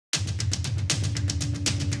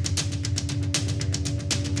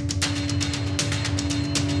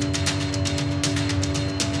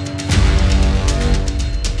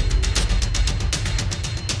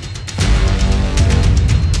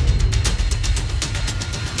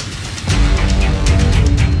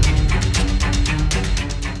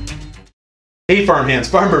Hey farm hands,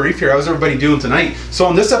 farmboyreef here. How's everybody doing tonight? So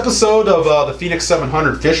on this episode of the Phoenix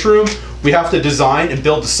 700 fish room, we have to design and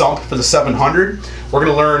build the sump for the 700. We're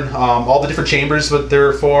going to learn all the different chambers that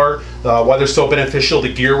they're for, why they're so beneficial,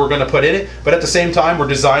 the gear we're going to put in it. But at the same time, we're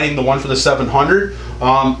designing the one for the 700.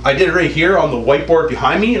 I did it right here on the whiteboard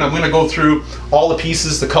behind me, and I'm going to go through all the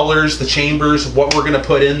pieces, the colors, the chambers, what we're going to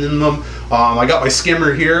put in them. I got my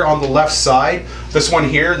skimmer here on the left side. This one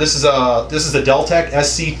here, this is a Deltec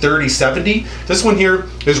SC3070. This one here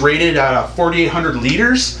is rated at 4,800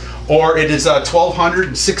 liters, or it is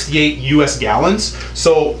 1,268 US gallons.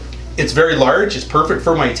 So it's very large, it's perfect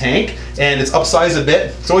for my tank, and it's upsized a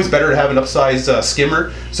bit. It's always better to have an upsized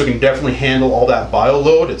skimmer, so it can definitely handle all that bio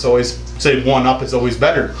load. It's always, say one up is always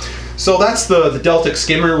better. So that's the Deltec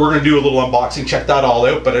skimmer. We're gonna do a little unboxing, check that all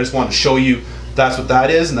out, but I just wanted to show you that's what that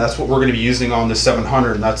is, and that's what we're gonna be using on the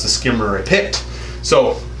 700, and that's the skimmer I picked.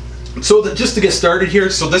 So just to get started here,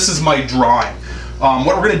 so this is my drawing.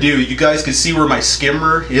 What we're gonna do, you guys can see where my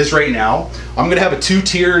skimmer is right now. I'm gonna have a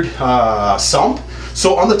two-tiered sump.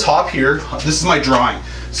 So on the top here, this is my drawing.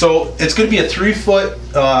 So it's gonna be a 3-foot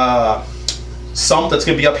sump that's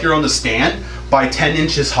gonna be up here on the stand by 10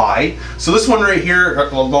 inches high. So this one right here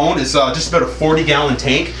alone is just about a 40-gallon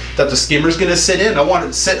tank that the skimmer's gonna sit in. I want it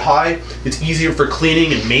to sit high. It's easier for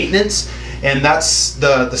cleaning and maintenance. And that's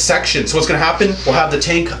the section. So what's gonna happen, we'll have the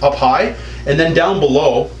tank up high, and then down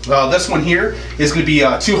below, this one here is gonna be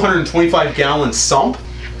a 225-gallon sump.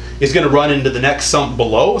 It's gonna run into the next sump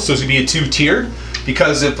below, so it's gonna be a two-tiered,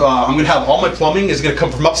 because if I'm gonna have all my plumbing is gonna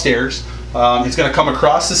come from upstairs. It's gonna come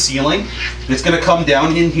across the ceiling. It's gonna come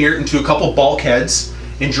down in here into a couple bulkheads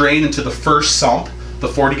and drain into the first sump, the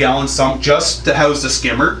 40-gallon sump, just to house the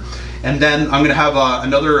skimmer. And then I'm gonna have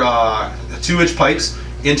another 2-inch pipes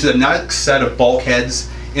into the next set of bulkheads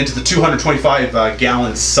into the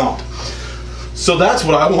 225-gallon sump. So that's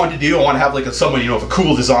what I want to do. I want to have like somewhat, of a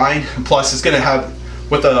cool design. And plus, it's going to have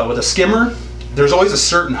with a skimmer. There's always a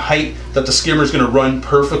certain height that the skimmer is going to run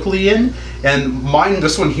perfectly in, and mine,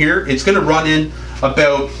 this one here, it's going to run in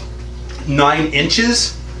about 9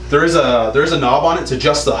 inches. There is a knob on it to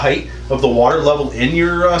adjust the height of the water level in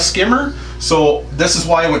your skimmer. So this is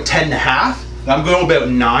why I went 10.5. I'm going about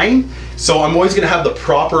 9. So I'm always going to have the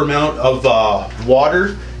proper amount of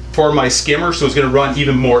water for my skimmer, so it's going to run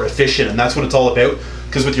even more efficient, and that's what it's all about.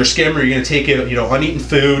 Because with your skimmer, you're going to take out, uneaten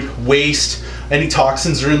food, waste, any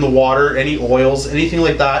toxins are in the water, any oils, anything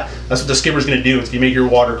like that. That's what the skimmer is going to do. It's going to make your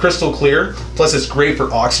water crystal clear. Plus, it's great for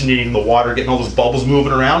oxygenating the water, getting all those bubbles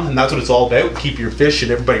moving around, and that's what it's all about. Keep your fish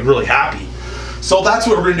and everybody really happy. So that's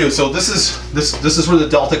what we're going to do. So this is where the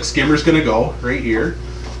Deltec skimmer is going to go, right here.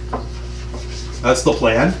 That's the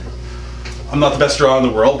plan. I'm not the best drawer in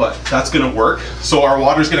the world, but that's going to work. So our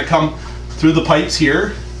water is going to come through the pipes here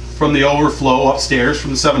from the overflow upstairs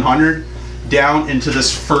from the 700 down into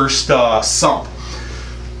this first sump.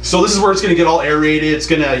 So this is where it's going to get all aerated. It's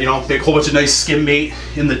going to, make a whole bunch of nice skim bait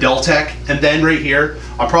in the Deltec. And then right here,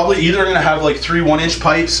 I'm probably either going to have like 3 1-inch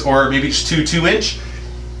pipes or maybe just 2 2-inch.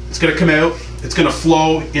 It's going to come out. It's going to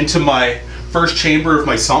flow into my first chamber of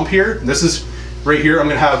my sump here. And this is right here, I'm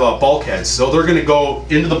going to have bulkheads. So they're going to go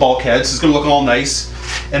into the bulkheads. It's going to look all nice.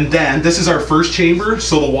 And then this is our first chamber.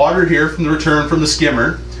 So the water here from the return from the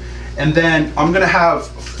skimmer. And then I'm going to have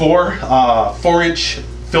 4 4-inch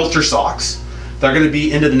filter socks that are going to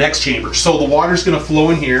be into the next chamber. So the water is going to flow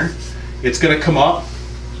in here. It's going to come up.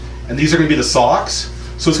 And these are going to be the socks.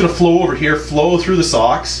 So it's going to flow over here, flow through the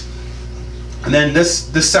socks. And then this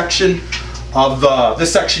section of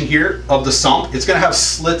this section here of the sump, it's going to have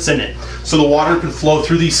slits in it, so the water can flow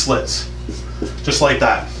through these slits, just like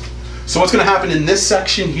that. So what's going to happen in this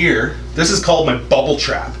section here? This is called my bubble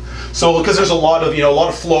trap. So because there's a lot of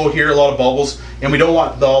flow here, a lot of bubbles, and we don't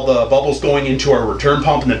want all the bubbles going into our return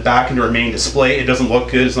pump and then back into our main display. It doesn't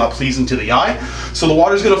look good. It's not pleasing to the eye. So the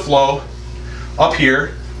water is going to flow up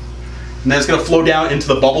here, and then it's going to flow down into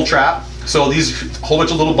the bubble trap. So these whole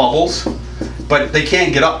bunch of little bubbles. But they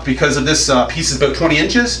can't get up because of this piece is about 20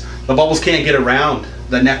 inches. The bubbles can't get around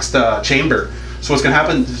the next chamber. So what's going to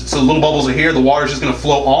happen, so the little bubbles are here, the water's just going to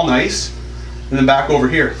flow all nice, and then back over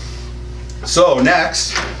here. So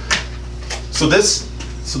next, so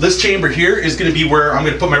this chamber here is going to be where I'm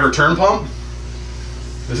going to put my return pump.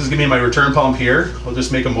 This is going to be my return pump here. I'll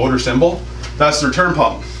just make a motor symbol. That's the return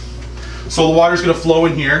pump. So the water's going to flow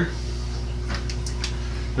in here,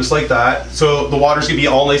 just like that. So the water's going to be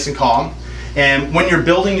all nice and calm. And when you're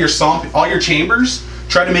building your sump, all your chambers,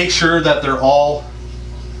 try to make sure that they're all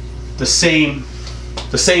the same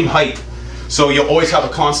height. So you'll always have a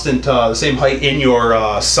constant, the same height in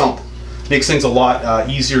your sump. Makes things a lot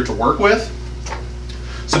easier to work with.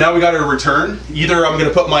 So now we got our return. Either I'm going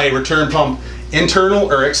to put my return pump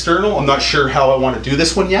internal or external. I'm not sure how I want to do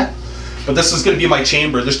this one yet, but this is going to be my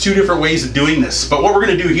chamber. There's two different ways of doing this, but what we're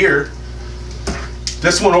going to do here,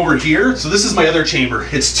 this one over here, so this is my other chamber.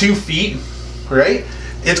 It's 2 feet, right?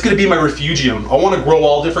 It's going to be my refugium. I want to grow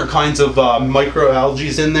all different kinds of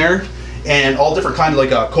microalgae in there, and all different kinds of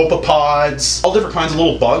like copepods, all different kinds of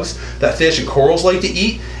little bugs that fish and corals like to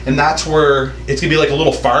eat, and that's where it's going to be like a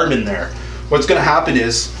little farm in there. What's going to happen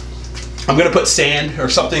is I'm going to put sand or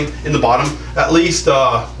something in the bottom, at least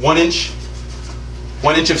 1 inch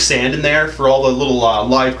of sand in there for all the little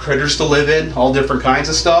live critters to live in, all different kinds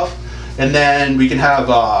of stuff. And then we can have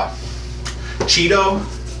Cheeto,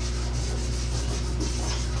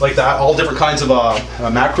 like that, all different kinds of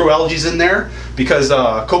macroalgae in there, because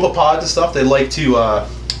copepods and stuff, they like to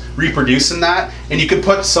reproduce in that. And you can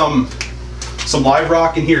put some live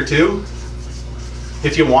rock in here too,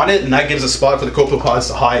 if you want it, and that gives a spot for the copepods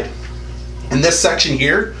to hide. In this section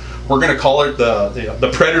here, we're going to call it the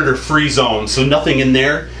predator-free zone, so nothing in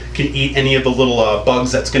there can eat any of the little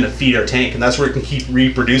bugs that's going to feed our tank, and that's where it can keep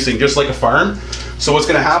reproducing, just like a farm. So what's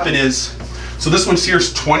going to happen is, so this one's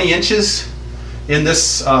here's 20 inches in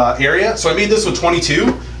this area, so I made this one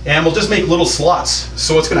 22, and we'll just make little slots.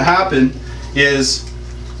 So what's going to happen is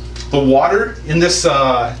the water in this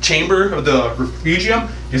chamber of the refugium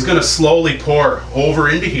is going to slowly pour over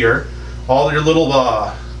into here. All your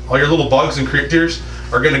little bugs and critters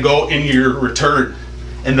are going to go in your return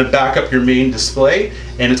and then back up your main display,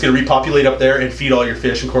 and it's going to repopulate up there and feed all your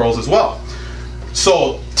fish and corals as well.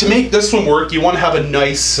 So to make this one work, you want to have a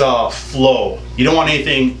nice flow. You don't want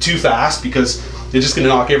anything too fast because it's just going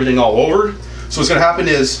to knock everything all over. So what's going to happen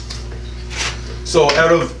is, so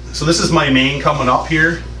this is my main coming up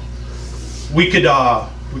here. We could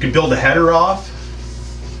build a header off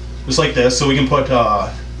just like this, so we can put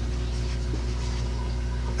a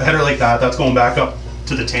header like that. That's going back up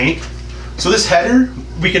to the tank. So this header,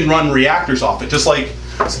 we can run reactors off it, just like,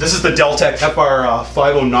 so this is the Deltec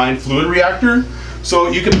FR509 fluid reactor. So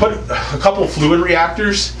you can put a couple fluid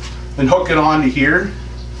reactors and hook it onto here.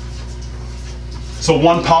 So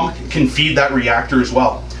one pump can feed that reactor as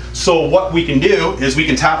well. So what we can do is we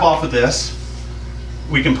can tap off of this.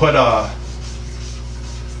 We can put a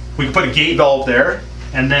gate valve there,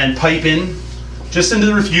 and then pipe in just into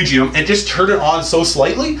the refugium and just turn it on so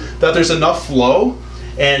slightly that there's enough flow,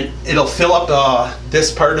 and it'll fill up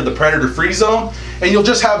this part of the predator-free zone, and you'll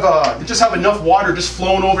just have enough water just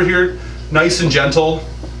flowing over here, nice and gentle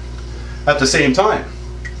at the same time.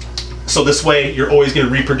 So this way, you're always going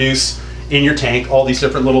to reproduce in your tank all these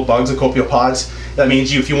different little bugs and copepods. That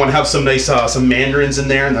means if you want to have some nice some mandarins in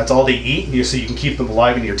there, and that's all they eat, so you can keep them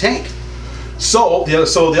alive in your tank. So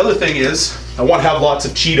the other thing is, I want to have lots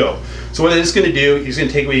of Cheeto. So what it's going to do is going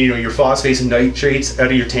to take away your phosphates and nitrates out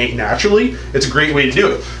of your tank naturally. It's a great way to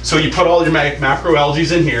do it. So you put all your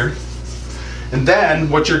macroalgae in here, and then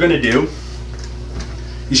what you're going to do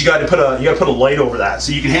is you got to put a light over that.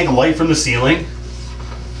 So you can hang a light from the ceiling,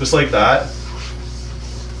 just like that.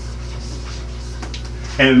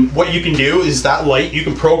 And what you can do is that light, you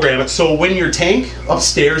can program it so when your tank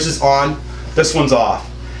upstairs is on, this one's off.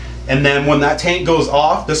 And then when that tank goes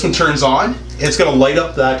off, this one turns on. It's going to light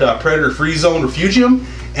up that predator-free zone refugium,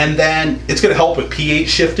 and then it's going to help with pH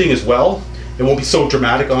shifting as well. It won't be so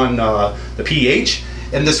dramatic on the pH,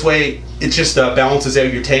 and this way it just balances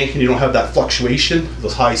out your tank, and you don't have that fluctuation,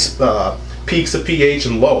 those high peaks of pH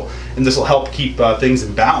and low, and this will help keep things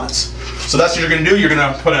in balance. So that's what you're going to do. You're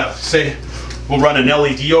going to put we'll run an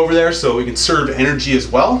LED over there so we can serve energy as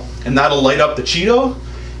well, and that'll light up the Cheeto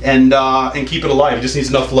and keep it alive. It just needs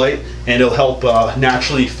enough light, and it'll help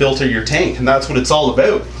naturally filter your tank, and that's what it's all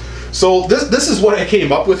about. So this is what I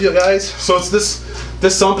came up with, you guys. So it's this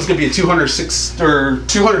sump is going to be a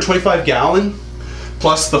 225 gallon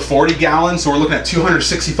plus the 40 gallons. So we're looking at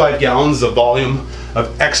 265 gallons of volume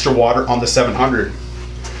of extra water on the 700.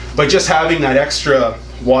 By just having that extra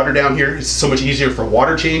water down here, it's so much easier for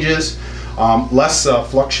water changes, less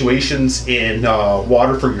fluctuations in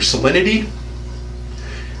water for your salinity.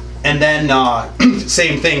 And then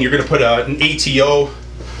same thing, you're going to put an ATO.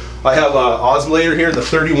 I have an oscillator here, the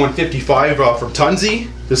 3155 from Tunzi.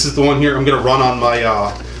 This is the one here I'm going to run on my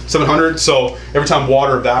 700. So every time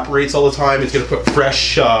water evaporates all the time, it's going to put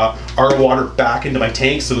fresh our water back into my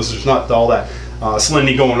tank, so there's not all that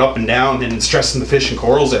salinity going up and down and stressing the fish and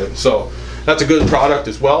corals out. So that's a good product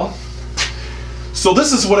as well. So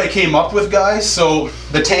this is what I came up with, guys. So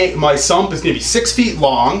the tank, my sump is going to be 6 feet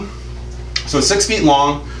long. So it's 6 feet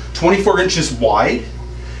long, 24 inches wide,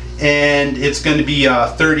 and it's going to be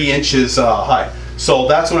 30 inches high. So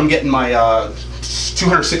that's when I'm getting my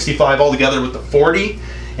 265 all together with the 40.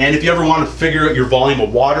 And if you ever want to figure out your volume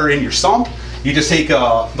of water in your sump, You just take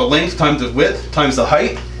the length times the width times the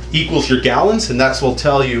height equals your gallons, and that's what will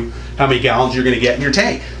tell you how many gallons you're going to get in your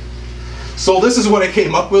tank. So this is what I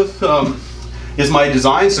came up with, is my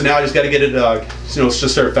design. So now I just got to get it, just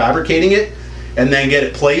start fabricating it and then get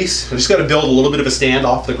it placed. I just got to build a little bit of a stand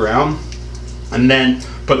off the ground and then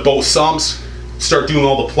put both sumps, start doing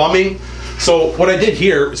all the plumbing. So what I did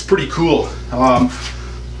here is pretty cool.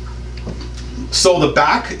 So the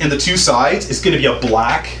back and the two sides is going to be a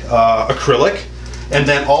black acrylic, and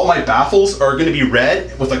then all my baffles are going to be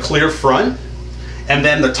red with a clear front, and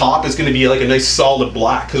then the top is going to be like a nice solid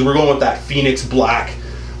black because we're going with that Phoenix black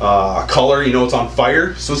color. You know, it's on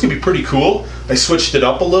fire, so it's going to be pretty cool. I switched it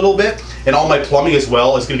up a little bit, and all my plumbing as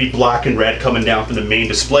well is going to be black and red coming down from the main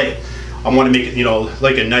display. I want to make it, you know,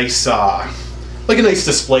 like a nice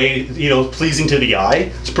display, you know, pleasing to the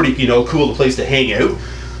eye. It's pretty, you know, cool place to hang out.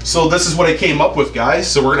 So this is what I came up with, guys.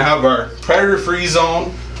 So we're gonna have our predator-free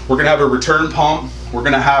zone. We're gonna have a return pump. We're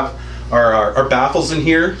gonna have our baffles in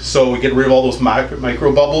here, so we get rid of all those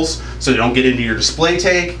micro bubbles, so they don't get into your display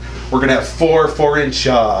tank. We're gonna have 4-inch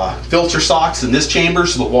filter socks in this chamber,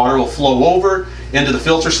 so the water will flow over into the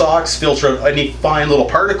filter socks, filter out any fine little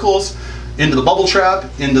particles into the bubble trap,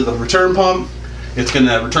 into the return pump.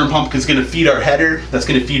 Return pump is gonna feed our header. That's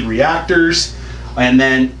gonna feed reactors, and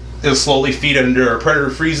then it'll slowly feed under our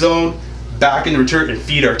predator-free zone, back in return, and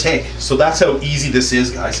feed our tank. So that's how easy this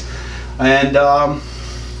is, guys. And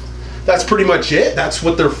that's pretty much it. That's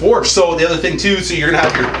what they're for. So the other thing too, so you're gonna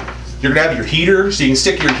have your heater, so you can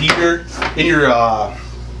stick your heater in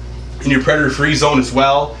your predator-free zone as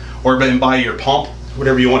well, or buy your pump,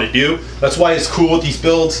 whatever you want to do. That's why it's cool with these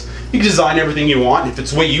builds. You can design everything you want. If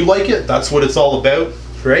it's the way you like it, that's what it's all about,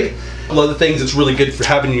 right? One of the things that's really good for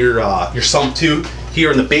having your sump too here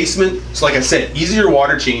in the basement. So like I said, easier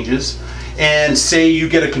water changes, and say you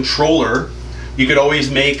get a controller, you could always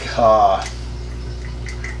make a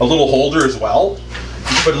little holder as well.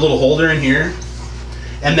 You put a little holder in here,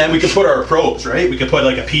 and then we could put our probes, right? We could put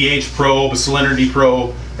like a pH probe, a salinity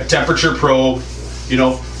probe, a temperature probe, you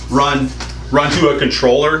know, run to a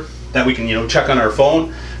controller that we can, you know, check on our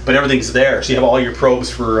phone, but everything's there. So you have all your probes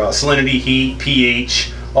for salinity, heat,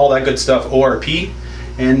 pH, all that good stuff, ORP.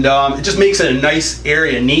 And it just makes it a nice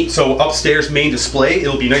area, neat. So upstairs main display,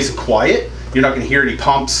 it'll be nice and quiet. You're not gonna hear any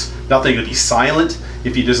pumps, nothing. It'll be silent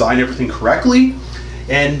if you design everything correctly.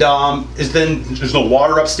 And then there's no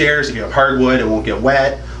water upstairs. If you have hardwood, it won't get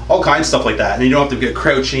wet, all kinds of stuff like that. And you don't have to get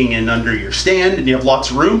crouching in under your stand, and you have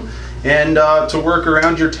lots of room and to work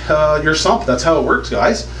around your sump. That's how it works,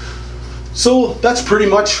 guys. So that's pretty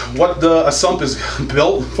much what a sump is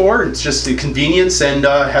built for. It's just the convenience and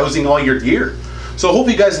housing all your gear. So I hope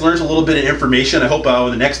you guys learned a little bit of information. I hope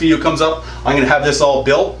when the next video comes up, I'm going to have this all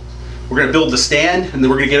built. We're going to build the stand, and then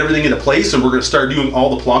we're going to get everything into place, and we're going to start doing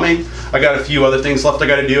all the plumbing. I got a few other things left I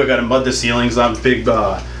got to do. I got to mud the ceilings. I'm a big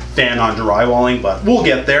fan on drywalling, but we'll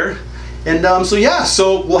get there. And so yeah,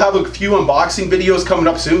 so we'll have a few unboxing videos coming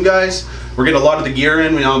up soon, guys. We're getting a lot of the gear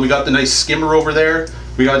in. We got the nice skimmer over there.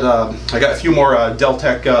 We got I got a few more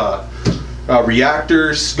Deltec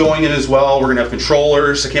reactors going in as well. We're gonna have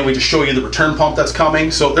controllers. I can't wait to show you the return pump that's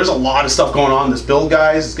coming. So there's a lot of stuff going on in this build,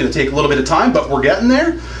 guys. It's gonna take a little bit of time, but we're getting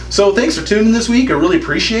there. So thanks for tuning in this week. I really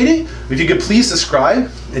appreciate it. If you could please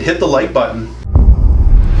subscribe and hit the like button.